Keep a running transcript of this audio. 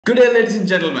Good day, ladies and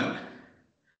gentlemen.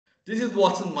 This is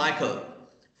Watson Michael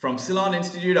from Ceylon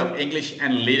Institute of English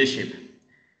and Leadership.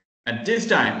 At this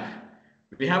time,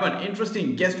 we have an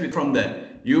interesting guest from the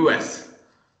US,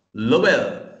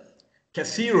 Lovell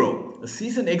Casiero, a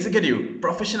seasoned executive,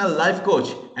 professional life coach,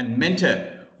 and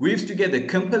mentor, weaves together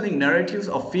compelling narratives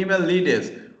of female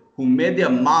leaders who made their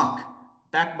mark,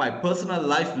 backed by personal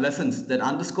life lessons that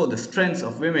underscore the strengths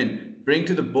of women bring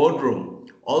to the boardroom.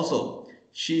 Also,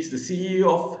 she is the CEO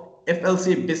of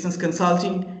FLC Business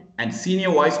Consulting and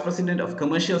Senior Vice President of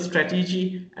Commercial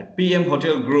Strategy at PM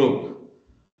Hotel Group.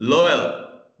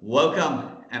 Lowell,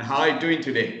 welcome, and how are you doing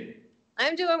today?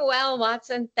 I'm doing well,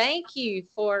 Watson. Thank you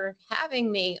for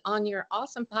having me on your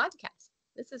awesome podcast.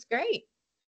 This is great.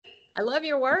 I love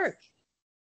your work.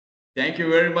 Thank you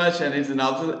very much, and it's an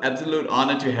absolute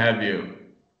honor to have you.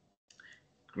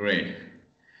 Great.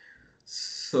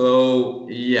 So,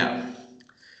 yeah.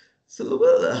 So,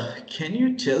 Lowell, can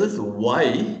you tell us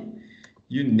why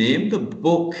you named the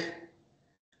book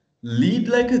Lead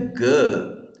Like a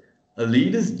Girl, a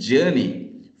leader's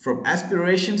journey from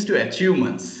aspirations to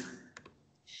achievements?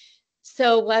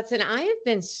 So, Watson, I have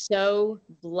been so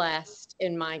blessed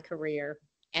in my career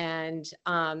and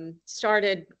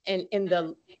started in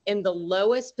the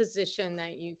lowest position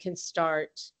that you can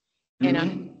start in a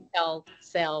Mm-hmm. hotel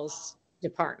sales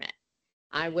department.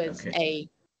 I was Okay.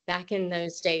 back in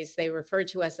those days, they referred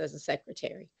to us as a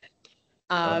secretary.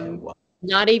 Okay. Um, Wow.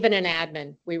 Not even an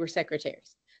admin. We were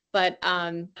secretaries. But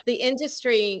the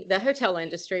industry, the hotel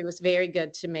industry was very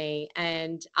good to me.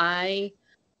 And I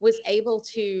was able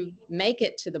to make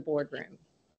it to the boardroom.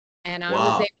 And I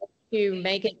was Wow. able to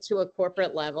make it to a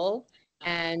corporate level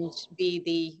and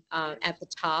be at the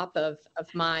top of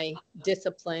my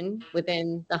discipline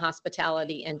within the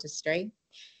hospitality industry.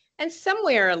 And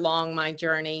somewhere along my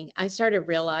journey, I started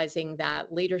realizing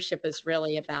that leadership is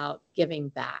really about giving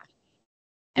back.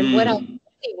 And what I Hmm.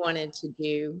 really wanted to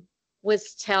do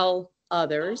was tell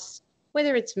others,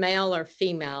 whether it's male or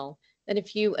female, that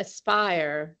if you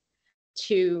aspire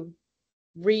to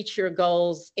reach your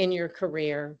goals in your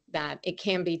career, that it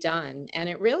can be done. And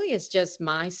it really is just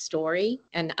my story.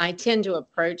 And I tend to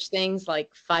approach things like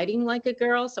fighting like a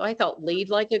girl. So I thought lead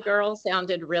like a girl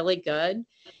sounded really good.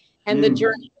 And the Hmm.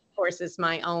 journey, of course, is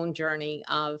my own journey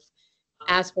of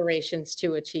aspirations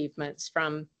to achievements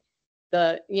from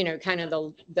kind of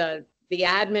the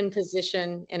admin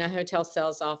position in a hotel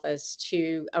sales office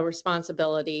to a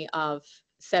responsibility of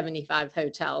 75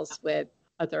 hotels with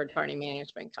a third party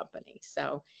management company.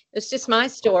 So it's just my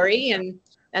story, and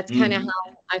that's kind of Hmm.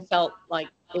 how I felt like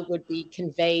it would be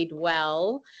conveyed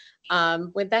well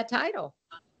with that title.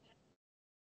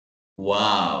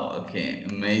 Wow. Okay.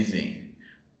 Amazing.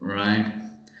 Right.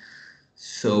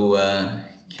 So,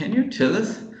 can you tell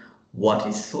us what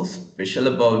is so special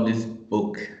about this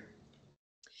book?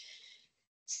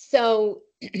 So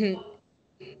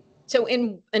so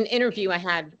in an interview I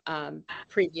had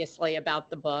previously about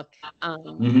the book,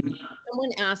 Hmm.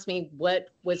 someone asked me what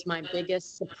was my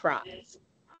biggest surprise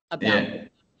about the Yeah.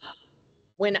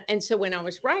 when I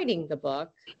was writing the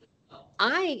book,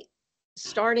 I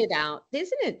started out,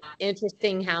 isn't it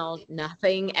interesting how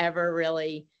nothing ever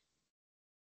really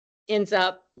ends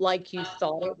up like you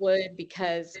thought it would?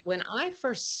 Because when I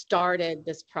first started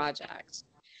this project,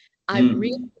 I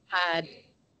really Hmm. had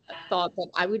thought that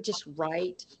I would just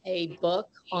write a book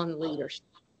on leadership.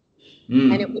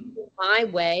 And it was Hmm. my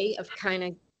way of kind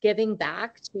of giving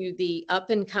back to the up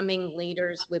and coming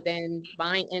leaders within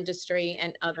my industry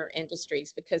and other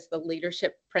industries because the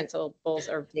leadership principles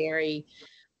are very,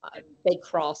 they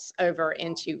cross over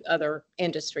into other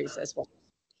industries as well.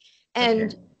 Okay.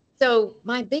 And so,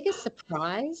 my biggest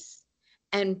surprise,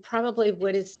 and probably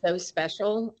what is so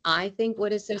special, I think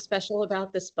what is so special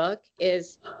about this book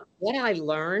is what I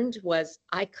learned was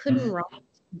I couldn't write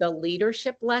the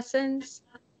leadership lessons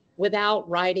without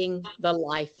writing the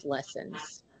life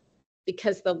lessons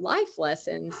because the life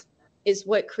lessons is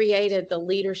what created the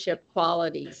leadership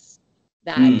qualities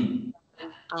that Hmm.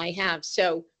 I have.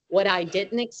 So what I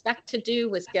didn't expect to do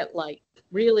was get like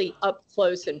really up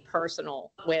close and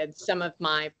personal with some of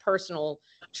my personal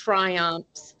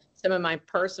triumphs, some of my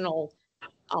personal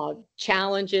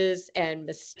challenges and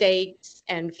mistakes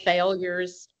and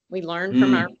failures. We learn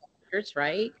from our Hmm. failures,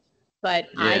 right? But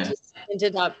I Yeah. just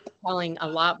ended up telling a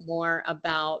lot more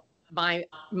about my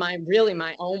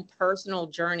own personal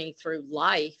journey through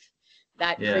life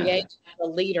that Yeah. created the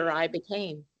leader I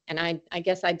became. And I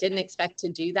guess I didn't expect to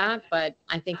do that, but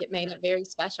I think it made it very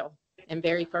special and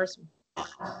very personal.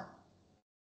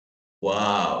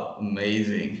 Wow.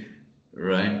 Amazing.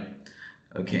 Right.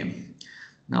 Okay.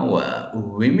 Now,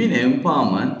 women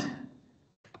empowerment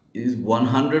is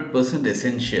 100%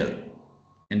 essential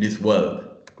in this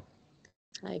world.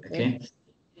 I agree. Okay.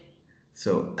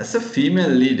 So, as a female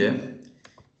leader,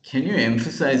 can you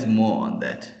emphasize more on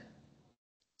that?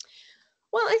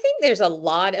 Well, I think there's a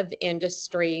lot of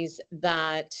industries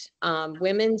that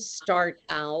women start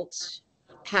out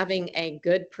having a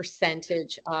good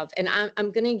percentage of, and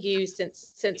I'm going to use,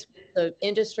 since the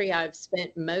industry I've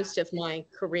spent most of my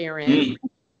career in Mm.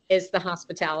 is the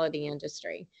hospitality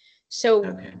industry. So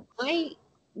Okay. I,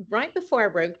 right before I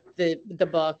wrote the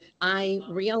book, I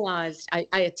realized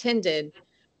I attended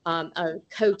a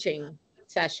coaching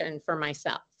session for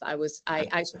myself. I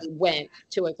actually went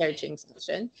to a coaching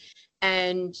session,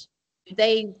 and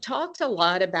they talked a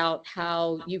lot about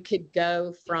how you could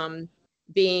go from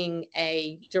being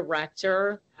a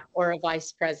director or a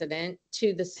vice president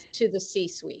to the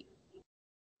C-suite.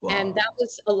 And that Wow.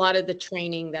 was a lot of the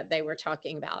training that they were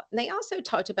talking about. And they also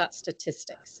talked about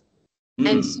statistics.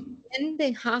 And so Mm. in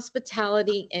the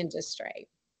hospitality industry,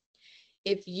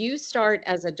 if you start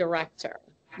as a director,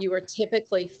 you are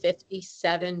typically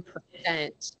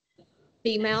 57%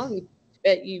 female. You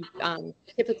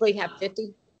typically have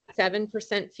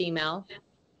 57% female,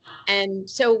 and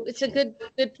so it's a good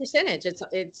percentage. It's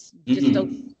just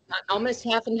Mm. almost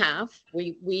half and half.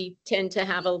 We tend to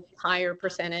have a higher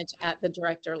percentage at the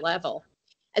director level.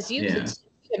 As you Yeah.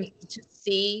 continue to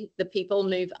see the people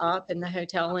move up in the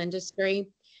hotel industry,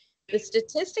 the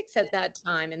statistics at that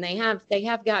time, and they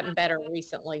have gotten better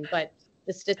recently, but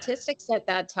the statistics at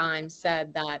that time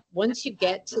said that once you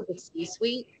get to the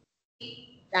C-suite,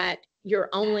 that you're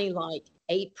only like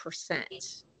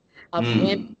 8% of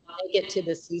women Mm. make it to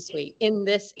the C-suite in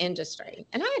this industry.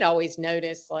 And I had always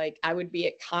noticed, like, I would be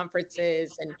at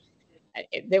conferences and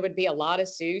there would be a lot of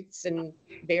suits and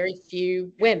very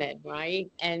few women,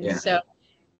 right? And Yeah. so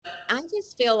I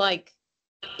just feel like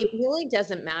it really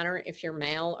doesn't matter if you're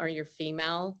male or you're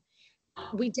female.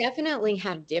 We definitely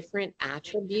have different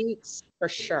attributes for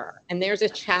sure. And there's a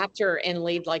chapter in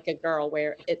Lead Like a Girl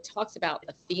where it talks about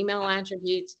the female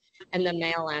attributes and the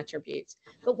male attributes.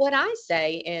 But what I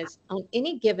say is on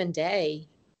any given day,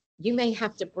 you may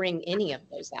have to bring any of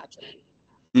those attributes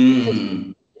because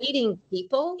Mm. leading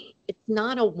people, it's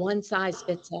not a one size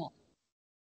fits all.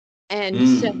 And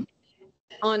so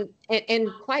Mm.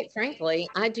 and quite frankly,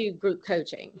 I do group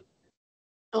coaching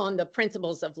on the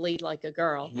principles of Lead Like a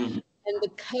Girl. Mm. And the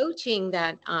coaching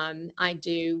that I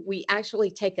do, we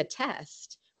actually take a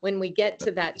test when we get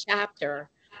to that chapter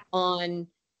on,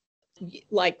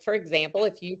 like, for example,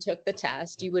 if you took the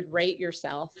test, you would rate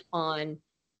yourself on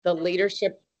the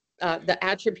leadership, the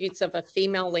attributes of a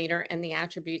female leader and the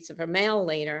attributes of a male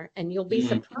leader. And you'll be Mm.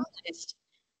 surprised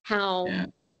how Yeah.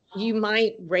 you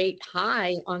might rate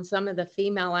high on some of the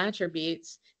female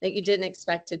attributes that you didn't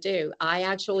expect to do. I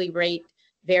actually rate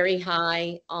very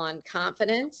high on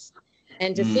confidence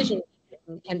and decision Mm.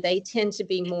 making, and they tend to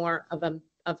be more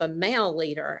of a male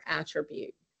leader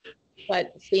attribute.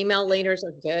 But female leaders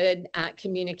are good at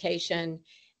communication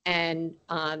and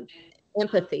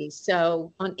empathy.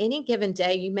 So on any given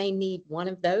day, you may need one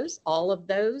of those, all of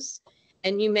those,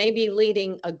 and you may be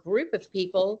leading a group of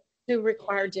people who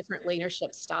require different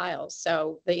leadership styles.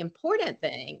 So the important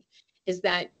thing is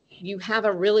that you have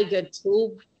a really good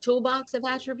toolbox of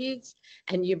attributes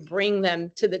and you bring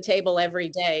them to the table every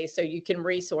day so you can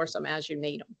resource them as you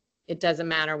need them. It doesn't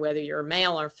matter whether you're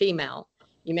male or female.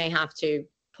 You may have to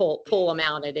pull them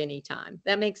out at any time.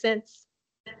 That makes sense?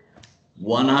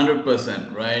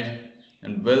 100%, right?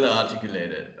 And well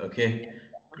articulated. Okay. Thank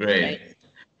Great.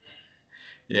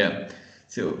 Yeah.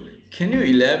 So, can you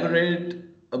elaborate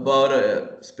about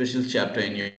a special chapter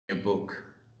in your book?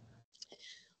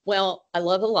 Well, I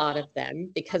love a lot of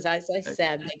them because, as I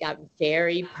said, they got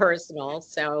very personal.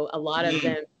 So a lot of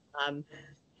Mm. them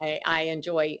I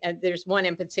enjoy. And there's one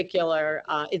in particular.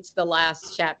 It's the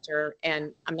last chapter,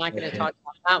 and I'm not going to Okay. talk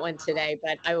about that one today.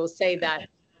 But I will say that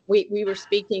we were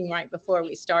speaking right before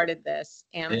we started this,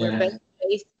 and we're Yeah. both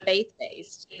faith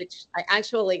based, which I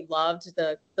actually loved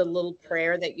the little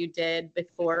prayer that you did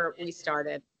before we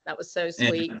started. That was so Yeah.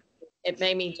 sweet. It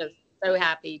made me just so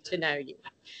happy to know you.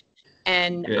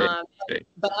 And Great. Great.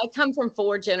 but I come from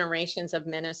 4 generations of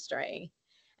ministry.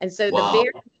 And so Wow.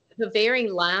 the very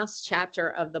last chapter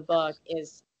of the book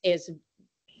is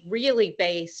really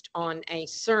based on a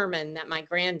sermon that my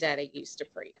granddaddy used to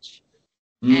preach.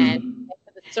 And Mm.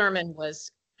 the sermon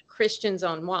was Christians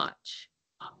on Watch.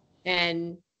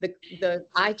 And the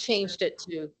I changed it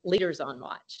to Leaders on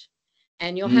Watch.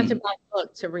 And you'll have to Mm. buy a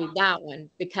book to read that one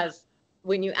because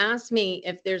when you ask me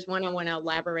if there's one I want to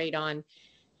elaborate on,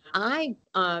 I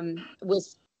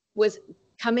was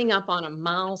coming up on a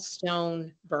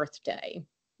milestone birthday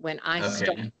when I Okay.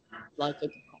 started. like a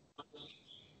guy.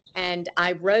 And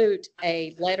I wrote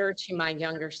a letter to my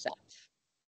younger self.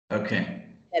 Okay.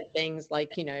 Said things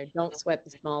like, don't sweat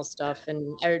the small stuff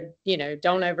or,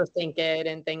 don't overthink it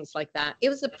and things like that. It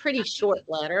was a pretty short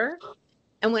letter.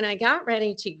 And when I got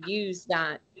ready to use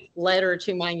that letter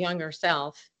to my younger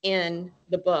self in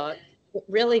the book, it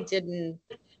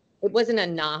wasn't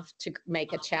enough to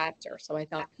make a chapter. So I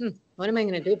thought, what am I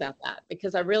going to do about that?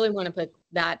 Because I really want to put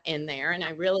that in there. And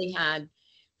I really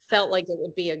felt like it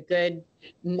would be a good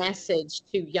message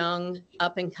to young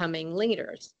up and coming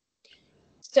leaders.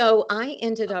 So I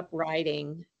ended up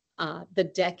writing The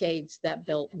Decades That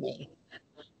Built Me.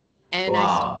 And I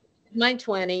started Wow. in my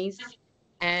 20s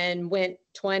and went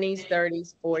 20s,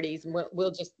 30s, 40s. And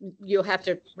you'll have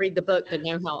to read the book to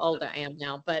know how old I am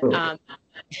now. But, Oh,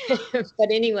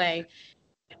 but anyway,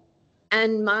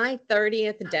 and my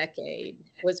 30th decade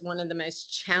was one of the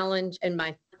most and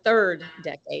my third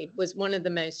decade was one of the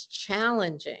most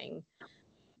challenging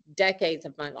decades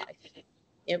of my life.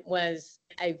 It was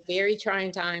a very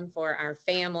trying time for our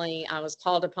family. I was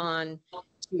called upon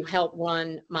to help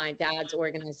run my dad's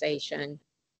organization.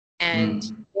 And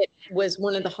mm, it was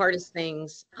one of the hardest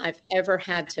things I've ever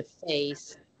had to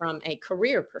face from a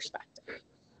career perspective.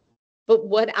 But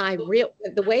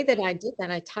the way that I did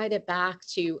that, I tied it back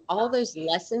to all those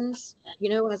lessons,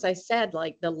 as I said,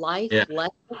 like the life yeah.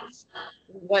 lessons,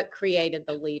 what created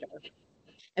the leader.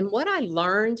 And what I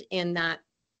learned in that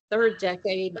third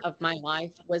decade of my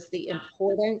life was the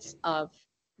importance of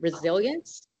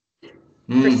resilience,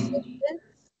 persistence, Mm,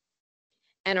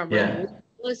 and a yeah.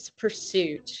 relentless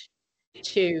pursuit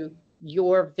to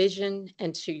your vision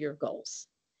and to your goals.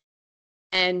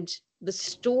 And the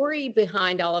story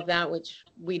behind all of that, which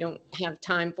we don't have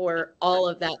time for all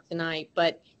of that tonight,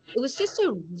 but it was just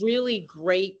a really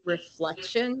great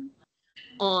reflection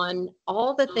on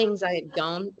all the things I had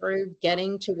gone through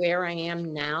getting to where I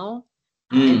am now,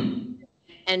 and Mm,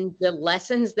 and the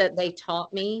lessons that they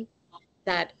taught me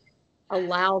that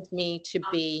allowed me to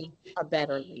be a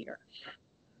better leader.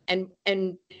 And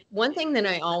one thing that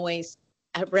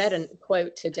I read a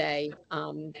quote today,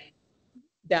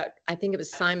 that I think it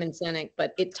was Simon Sinek,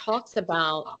 but it talks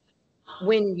about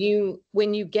when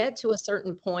you get to a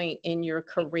certain point in your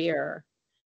career,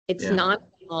 it's yeah. not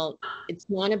about it's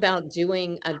not about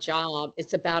doing a job,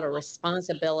 it's about a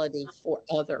responsibility for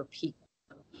other people.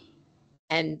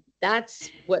 And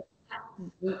that's what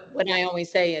I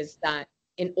always say is that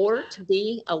in order to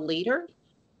be a leader,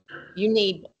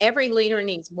 every leader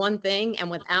needs one thing, and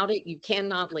without it, you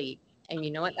cannot lead. And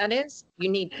you know what that is? You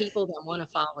need people that want to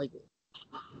follow you.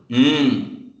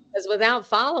 Mm, Because without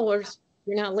followers,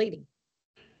 you're not leading.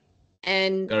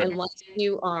 And correct. unless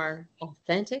you are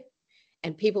authentic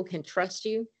and people can trust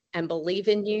you and believe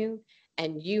in you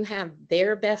and you have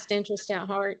their best interest at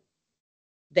heart,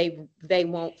 they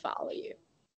won't follow you.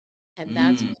 And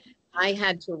that's Mm, what I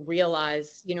had to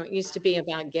realize. It used to be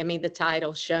about give me the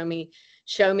title, show me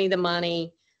the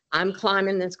money. I'm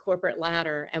climbing this corporate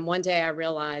ladder. And one day I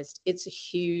realized it's a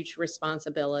huge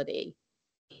responsibility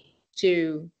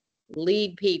to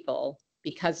lead people,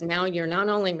 because now you're not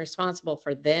only responsible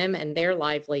for them and their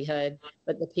livelihood,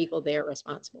 but the people they're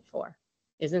responsible for.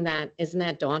 Isn't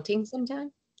that daunting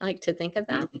sometimes? Like to think of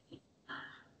that?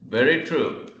 very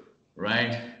true.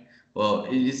 Right. Well,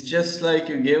 it's just like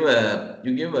you give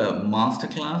a master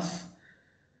class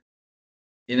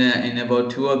in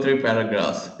about 2 or 3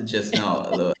 paragraphs just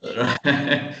now.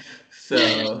 Right?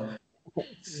 So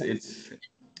it's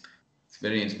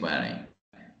very inspiring.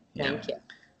 Yeah. Thank you.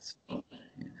 So,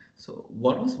 so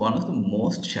what was one of the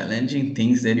most challenging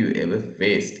things that you ever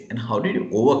faced, and how did you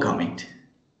overcome it?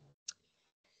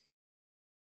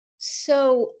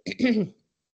 So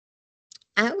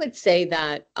I would say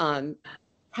that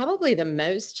probably the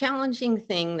most challenging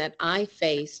thing that I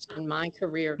faced in my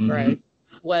career Mm-hmm. growth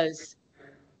was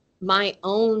my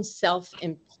own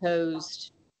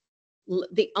self-imposed,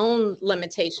 the own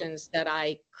limitations that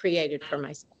I created for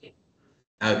myself.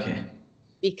 Okay.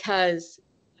 Because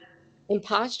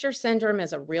imposter syndrome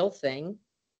is a real thing,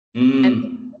 and the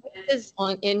Mm. voices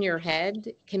in your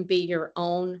head can be your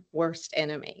own worst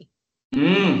enemy.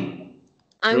 Mm.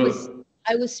 I was True.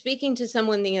 I was speaking to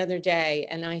someone the other day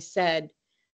and I said,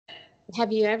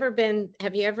 have you ever been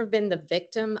the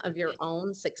victim of your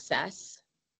own success?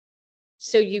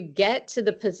 So you get to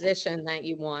the position that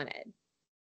you wanted.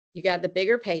 You got the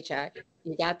bigger paycheck,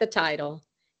 you got the title,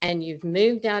 and you've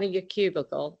moved out of your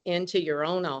cubicle into your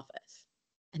own office.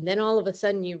 And then all of a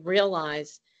sudden you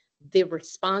realize the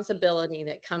responsibility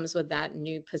that comes with that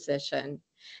new position.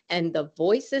 And the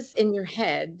voices in your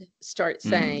head start Mm.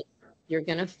 saying, you're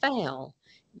going to fail.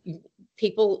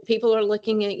 people are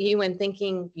looking at you and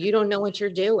thinking you don't know what you're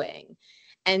doing.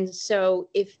 And so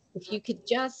if you could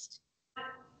just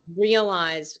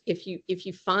realize, if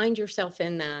you find yourself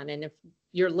in that, and if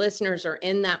your listeners are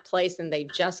in that place and they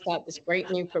just got this great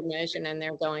new promotion and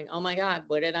they're going, oh my God,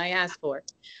 what did I ask for?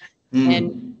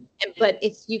 And Mm. but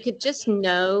if you could just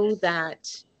know that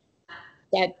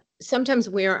sometimes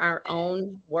we're our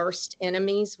own worst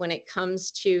enemies when it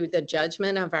comes to the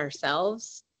judgment of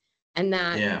ourselves, and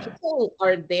that Yeah. people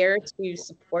are there to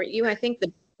support you. I think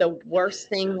the worst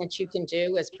thing that you can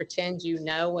do is pretend you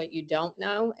know what you don't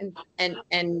know.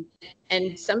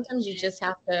 And sometimes you just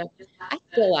have to. I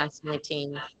still ask my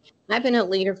team. I've been a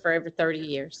leader for over 30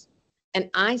 years, and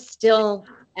I still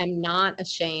am not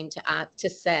ashamed to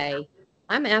say,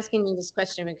 I'm asking you this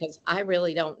question because I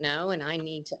really don't know and I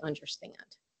need to understand.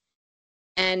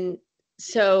 And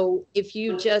so if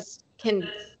you just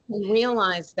can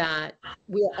realize that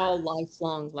we're all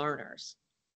lifelong learners,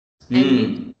 and you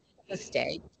Mm. make a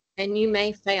mistake and you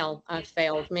may fail. I've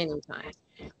failed many times.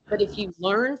 But if you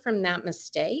learn from that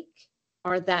mistake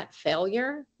or that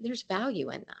failure, there's value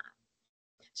in that.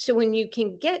 So when you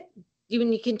can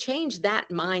change that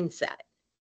mindset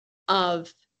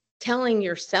of telling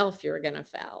yourself you're going to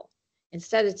fail,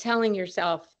 instead of telling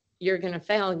yourself you're going to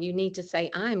fail, you need to say,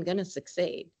 I'm going to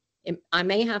succeed. I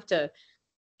may have to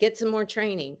get some more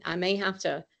training. I may have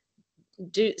to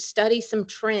study some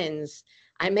trends.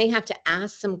 I may have to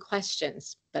ask some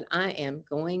questions, but I am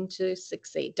going to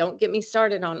succeed. Don't get me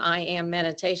started on I am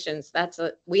meditations.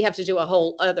 We have to do a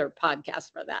whole other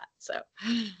podcast for that. So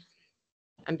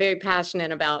I'm very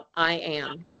passionate about I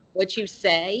am. What you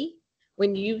say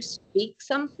when you speak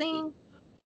something,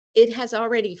 it has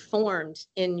already formed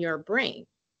in your brain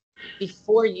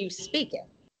before you speak it.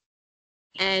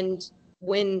 And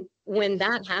when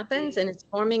that happens and it's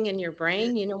forming in your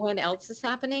brain, you know what else is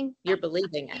happening? You're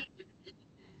believing it.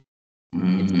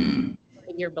 It's Mm.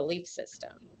 in your belief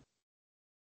system.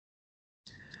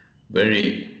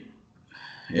 Very,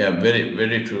 yeah, very,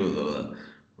 very true, though.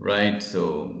 Right.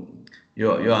 So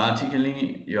you're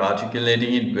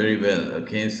articulating it very well.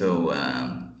 Okay. So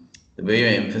the way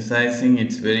you're emphasizing,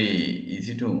 it's very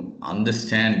easy to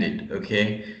understand it.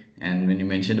 Okay. And when you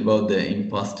mentioned about the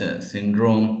imposter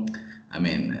syndrome, I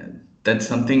mean, that's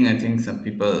something I think some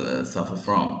people suffer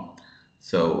from.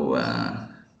 So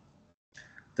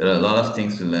there are a lot of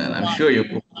things to learn. I'm sure your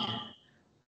book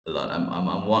a lot.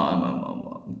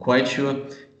 I'm quite sure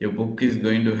your book is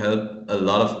going to help a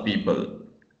lot of people.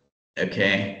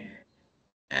 Okay,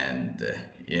 and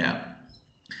yeah.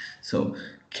 So,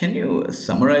 can you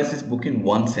summarize this book in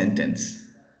one sentence?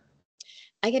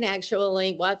 I can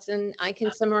actually, Watson, I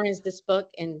can summarize this book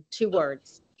in 2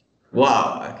 words: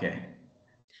 Wow. Okay.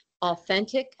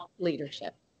 authentic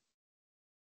leadership.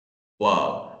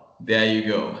 Wow. There you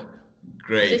go.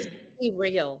 Just Great. be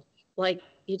real. Like,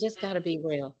 you just got to be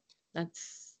real.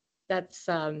 That's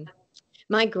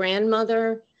my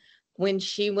grandmother, when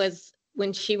she was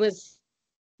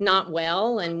not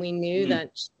well and we knew Mm. that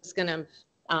she was going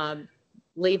to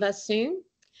leave us soon.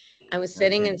 I was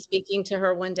sitting Okay. and speaking to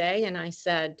her one day, and I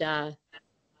said,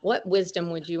 what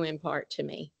wisdom would you impart to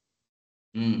me?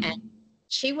 And Mm.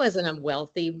 she wasn't a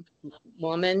wealthy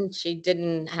woman. She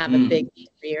didn't have a big Mm.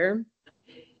 career.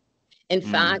 In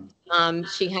fact, Mm.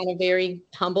 she had a very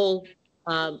humble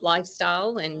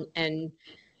lifestyle, and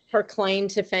her claim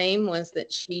to fame was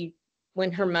that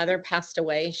when her mother passed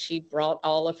away, she brought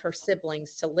all of her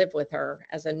siblings to live with her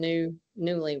as a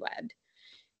newlywed,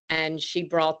 and she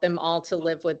brought them all to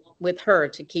live with her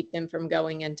to keep them from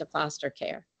going into foster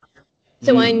care.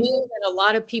 So I Mm. knew that a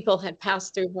lot of people had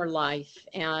passed through her life,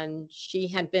 and she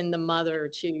had been the mother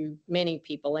to many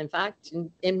people. In fact,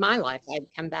 in my life,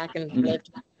 I'd come back and Mm.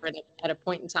 lived with her at a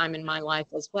point in time in my life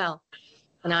as well.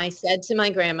 And I said to my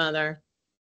grandmother,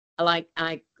 I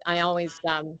always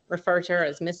refer to her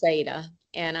as Miss Ada,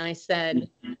 and I said,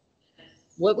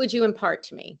 what would you impart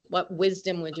to me? What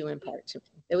wisdom would you impart to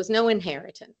me? There was no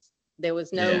inheritance. There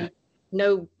was Yeah.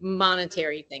 no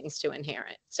monetary things to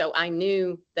inherit. So I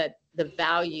knew that the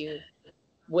value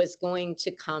was going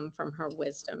to come from her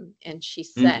wisdom. And she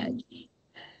said, Mm.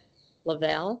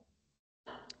 Lovell,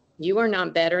 you are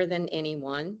not better than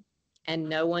anyone, and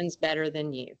no one's better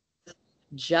than you.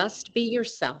 Just be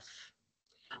yourself.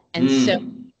 And so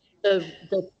Mm.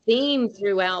 the theme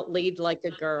throughout Lead Like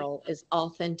a Girl is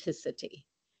authenticity.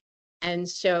 And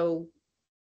so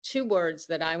 2 words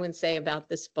that I would say about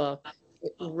this book,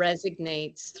 it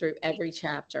resonates through every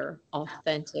chapter: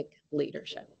 authentic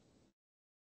leadership.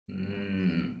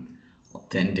 Mm.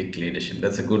 Authentic leadership.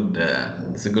 That's a good.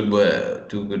 That's a good word.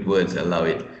 Two good words. I love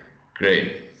it.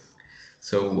 Great.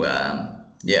 So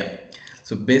yeah. So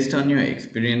So, based on your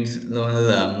experience,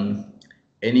 Lowell,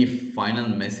 any final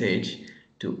message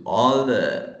to all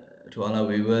our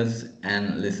viewers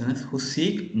and listeners who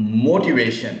seek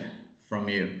motivation from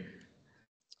you?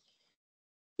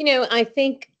 I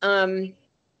think,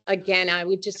 again, I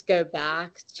would just go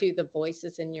back to the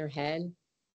voices in your head.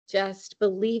 Just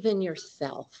believe in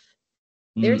yourself.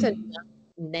 There's enough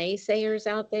Mm, naysayers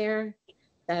out there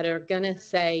that are going to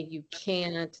say you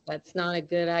can't, that's not a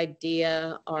good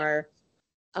idea, or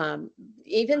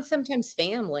even sometimes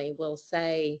family will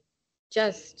say,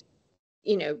 just,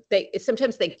 they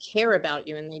sometimes they care about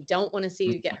you and they don't want to see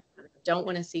you get hurt, don't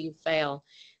want to see you fail.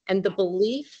 And the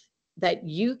belief that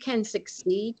you can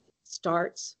succeed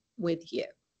starts with you.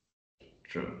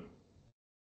 true.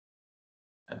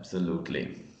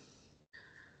 Absolutely.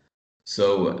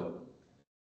 So,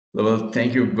 Lowell,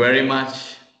 thank you very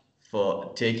much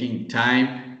for taking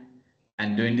time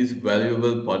and doing this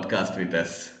valuable podcast with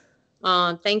us.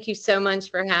 Thank you so much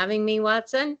for having me,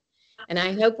 Watson. And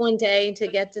I hope one day to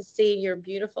get to see your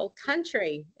beautiful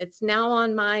country. It's now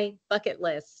on my bucket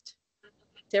list.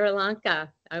 Sri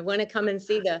Lanka. I want to come and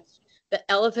see the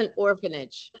elephant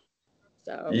orphanage.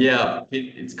 So Yeah,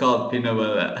 it's called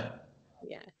Pinawala.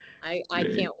 yeah, I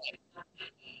Great. can't wait.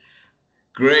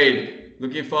 Great.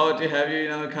 Looking forward to have you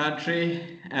in our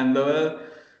country. And Lowell,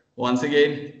 once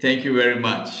again, thank you very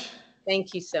much.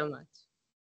 Thank you so much.